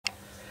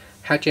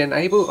how to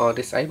enable or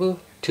disable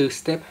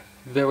two-step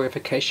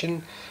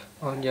verification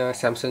on your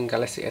Samsung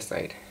Galaxy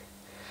S8.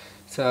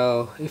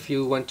 So if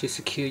you want to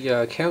secure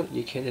your account,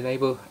 you can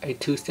enable a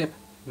two-step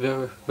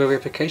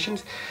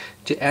verifications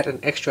to add an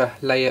extra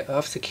layer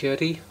of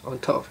security on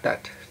top of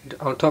that,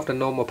 on top of the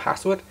normal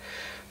password.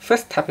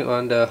 First, tapping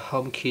on the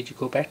home key to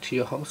go back to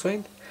your home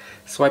screen.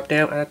 Swipe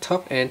down at the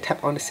top and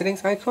tap on the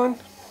settings icon.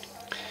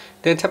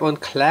 Then tap on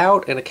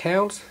cloud and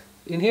accounts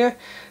in here.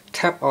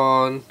 Tap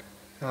on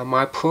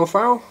my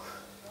profile.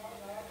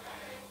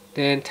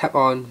 Then tap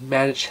on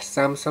manage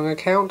Samsung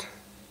account.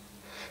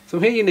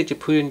 From here you need to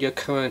put in your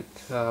current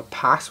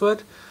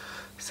password.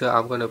 So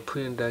I'm going to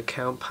put in the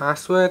account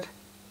password.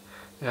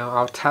 Now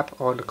I'll tap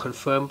on the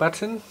confirm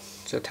button.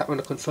 So tap on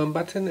the confirm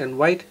button and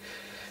wait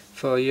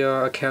for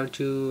your account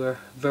to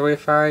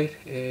verify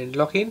and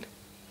log in.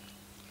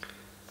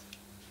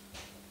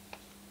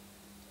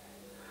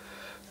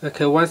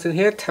 Okay, once in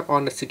here, tap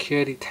on the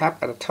security tab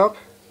at the top.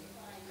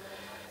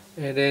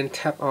 And then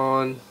tap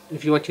on,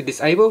 if you want to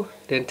disable,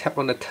 then tap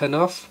on the turn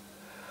off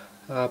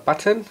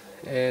button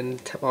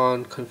and tap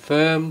on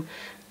confirm,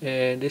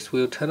 and this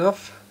will turn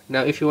off.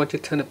 Now if you want to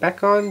turn it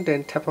back on,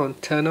 then tap on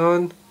turn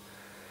on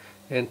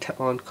and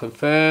tap on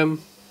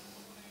confirm,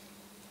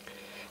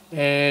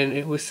 and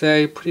it will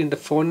say put in the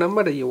phone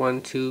number that you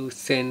want to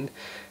send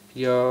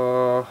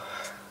your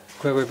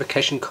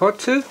verification code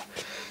to.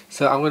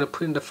 So I'm going to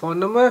put in the phone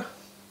number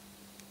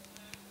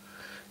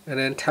and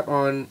then tap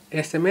on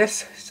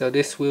SMS. So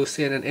this will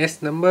send an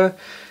S number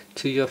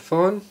to your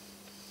phone,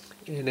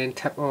 and then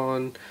tap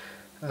on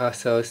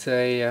so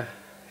say an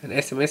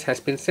SMS has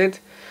been sent.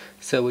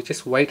 So we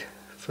just wait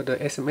for the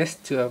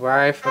SMS to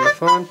arrive on the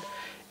phone,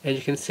 and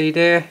you can see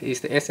there is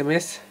the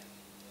SMS.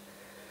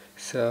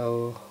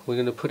 So we're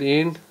going to put it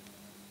in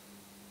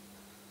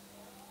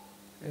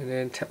and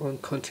then tap on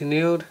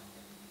continued.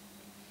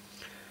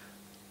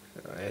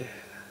 Right.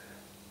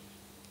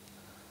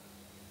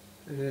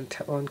 And then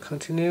tap on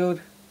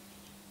continued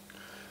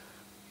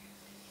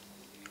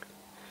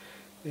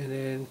and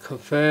then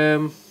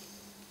confirm,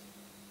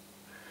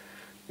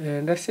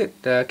 and that's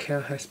it. The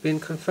account has been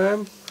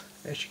confirmed,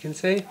 as you can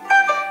see,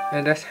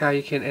 and that's how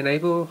you can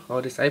enable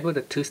or disable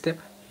the two-step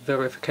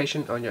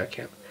verification on your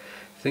account.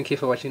 Thank you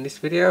for watching this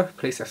video.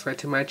 Please subscribe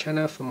to my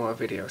channel for more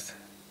videos.